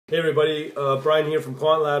Hey everybody, Brian here from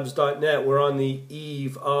quantlabs.net. We're on the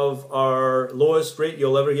eve of our lowest rate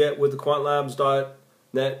you'll ever get with the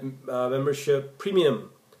quantlabs.net membership, premium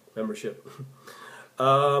membership.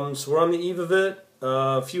 So we're on the eve of it.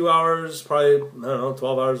 A few hours, probably, I don't know,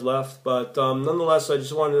 12 hours left. But nonetheless, I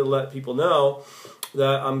just wanted to let people know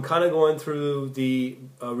that I'm kind of going through the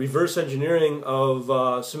reverse engineering of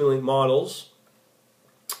Simulink models.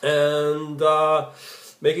 And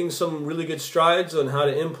making some really good strides on how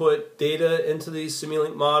to input data into these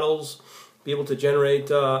Simulink models, be able to generate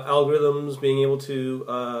algorithms, being able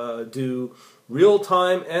to do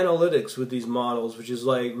real-time analytics with these models, which is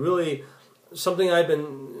like really something I've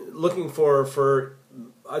been looking for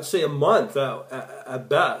I'd say a month at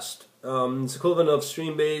best. It's equivalent of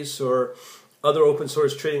Streambase or other open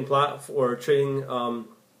source trading platform or trading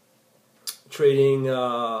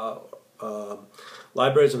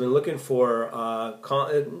libraries I've been looking for,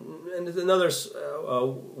 and another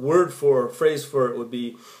phrase for it would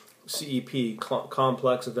be CEP,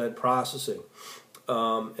 complex event processing,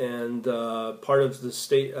 and part of the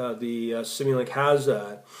Simulink has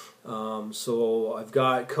that. So I've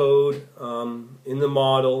got code in the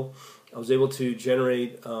model. I was able to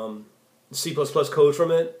generate C++ code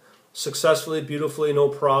from it successfully, beautifully, no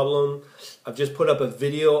problem. I've just put up a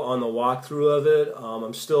video on the walkthrough of it.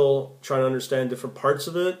 I'm still trying to understand different parts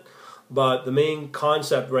of it, but the main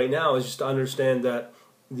concept right now is just to understand that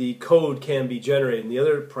the code can be generated. And the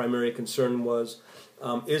other primary concern was,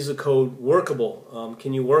 is the code workable?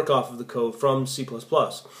 Can you work off of the code from C++?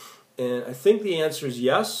 And I think the answer is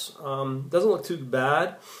yes. Doesn't look too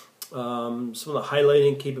bad. Some of the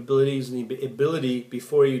highlighting capabilities and the ability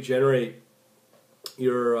before you generate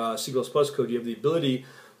your C++ code, you have the ability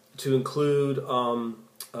to include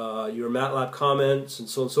your Matlab comments and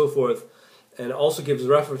so on and so forth, and also gives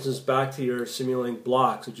references back to your Simulink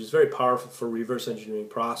blocks, which is very powerful for reverse engineering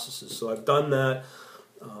processes. So I've done that.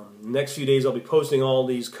 Next few days I'll be posting all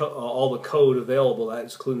the code available.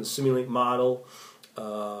 That's including the Simulink model,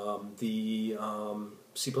 the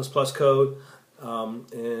C++ code,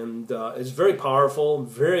 and it's very powerful. I'm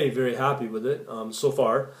very, very happy with it so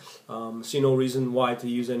far. See no reason why to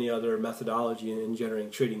use any other methodology in generating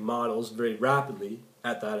trading models very rapidly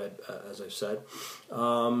at that, as I've said.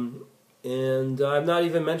 And I've not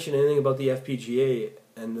even mentioned anything about the FPGA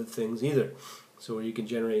end of things either. So where you can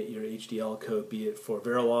generate your HDL code, be it for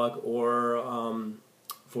Verilog or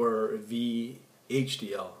for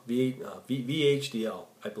VHDL, VHDL,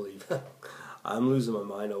 I believe. I'm losing my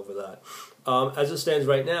mind over that. As it stands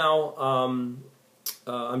right now,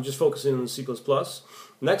 I'm just focusing on the C++.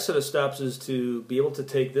 Next set of steps is to be able to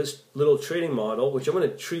take this little trading model, which I'm going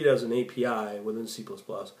to treat as an API within C++,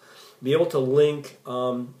 be able to link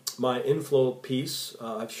my inflow piece.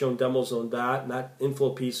 I've shown demos on that, and that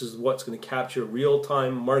inflow piece is what's going to capture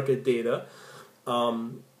real-time market data,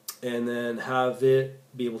 and then have it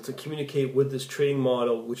be able to communicate with this trading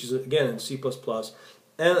model, which is again in C++,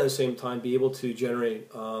 and at the same time be able to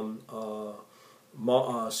generate C++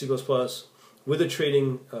 with the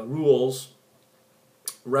trading rules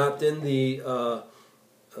wrapped in the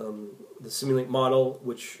Simulink model,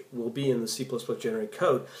 which will be in the C++ generated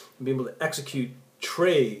code, and be able to execute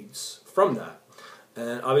trades from that.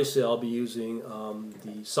 And obviously I'll be using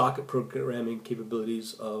the socket programming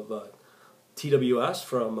capabilities of TWS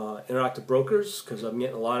from Interactive Brokers, because I'm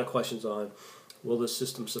getting a lot of questions on will this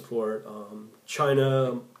system support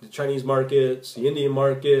China, the Chinese markets, the Indian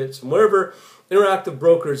markets, and wherever Interactive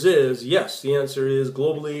Brokers is. Yes, the answer is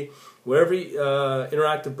globally, wherever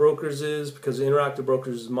Interactive Brokers is, because Interactive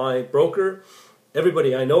Brokers is my broker.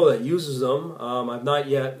 Everybody I know that uses them. I've not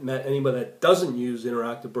yet met anybody that doesn't use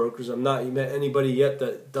Interactive Brokers. I've not met anybody yet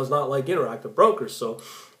that does not like Interactive Brokers. So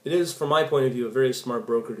it is, from my point of view, a very smart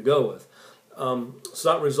broker to go with. So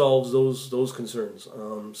that resolves those concerns.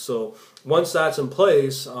 So once that's in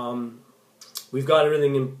place, we've got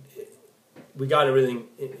everything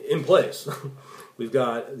in place. We've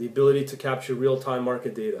got the ability to capture real-time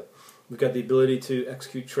market data. We've got the ability to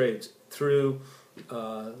execute trades through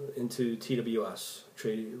into TWS,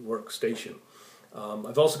 Trade Workstation.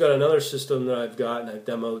 I've also got another system that I've got and I've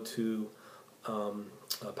demoed to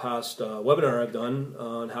a past webinar I've done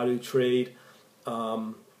on how to trade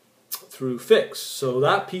through Fix. So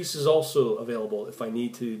that piece is also available if I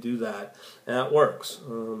need to do that, and that works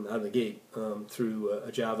out of the gate through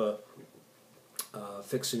a Java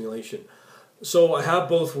Fix simulation. So I have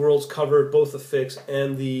both worlds covered, both the Fix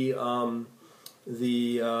and the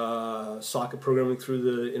socket programming through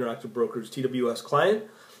the Interactive Brokers TWS client.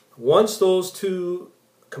 Once those two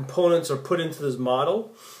components are put into this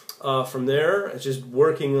model, from there it's just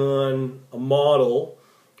working on a model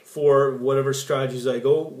for whatever strategies I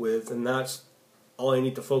go with, and that's all I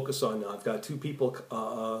need to focus on now. I've got 2 people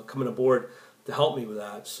coming aboard to help me with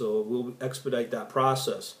that, so we'll expedite that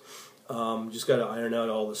process. Just got to iron out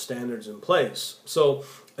all the standards in place. So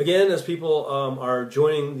again, as people are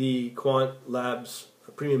joining the Quant Labs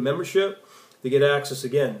premium membership, they get access,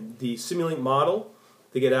 again, the Simulink model.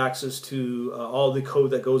 They get access to all the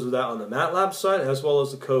code that goes with that on the Matlab side, as well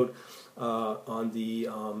as the code on the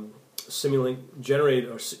Simulink generated,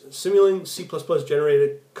 or Simulink C++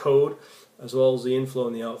 generated code, as well as the inflow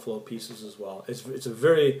and the outflow pieces as well. It's a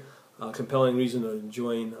very compelling reason to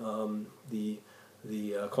join the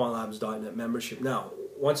quantlabs.net membership. Now,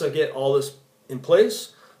 once I get all this in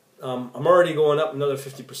place, I'm already going up another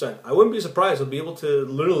 50%. I wouldn't be surprised. I'll be able to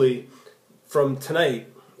literally, from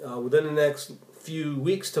tonight, within the next few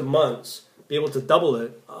weeks to months, be able to double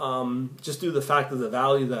it, just due to the fact of the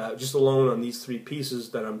value that just alone on these 3 pieces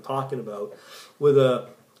that I'm talking about, with a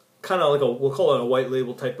kind of like a, we'll call it a white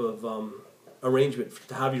label type of arrangement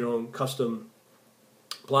to have your own custom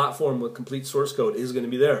platform with complete source code is going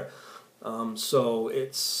to be there. So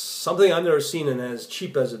it's something I've never seen, and as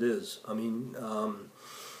cheap as it is. I mean,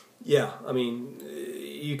 yeah, I mean,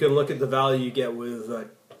 you can look at the value you get with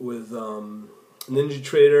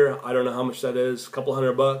NinjaTrader. I don't know how much that is, a couple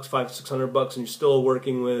 $100, $500-600, and you're still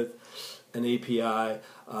working with an API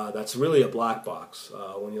that's really a black box.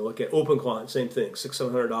 When you look at OpenQuant, same thing,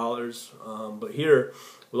 $600-700. But here,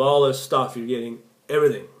 with all this stuff, you're getting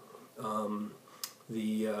everything.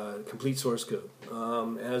 The complete source code,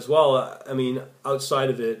 as well. I mean, outside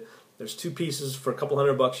of it, there's 2 pieces for a couple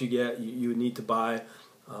 $100 you get. You would need to buy.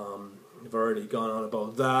 I've already gone on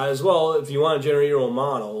about that as well. If you want to generate your own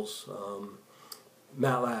models,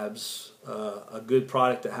 MATLAB's a good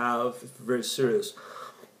product to have if you're very serious.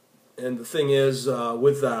 And the thing is,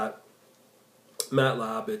 with that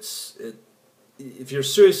MATLAB, if you're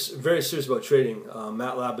very serious about trading,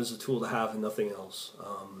 MATLAB is a tool to have and nothing else.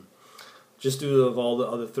 Just due to all the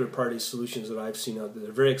other third-party solutions that I've seen out there,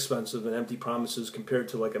 they're very expensive and empty promises compared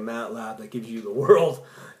to like a MATLAB that gives you the world.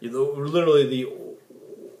 Literally, the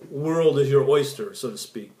world is your oyster, so to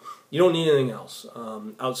speak. You don't need anything else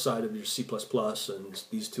outside of your C++ and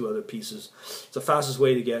these 2 other pieces. It's the fastest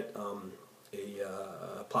way to get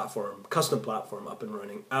a platform, custom platform up and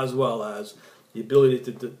running, as well as the ability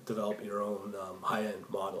to develop your own high-end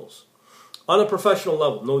models on a professional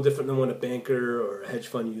level, no different than what a banker or a hedge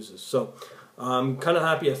fund uses. So I'm kind of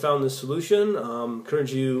happy I found this solution.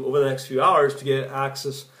 Encourage you over the next few hours to get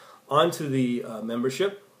access onto the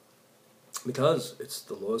membership, because it's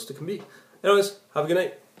the lowest it can be. Anyways, have a good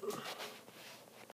night.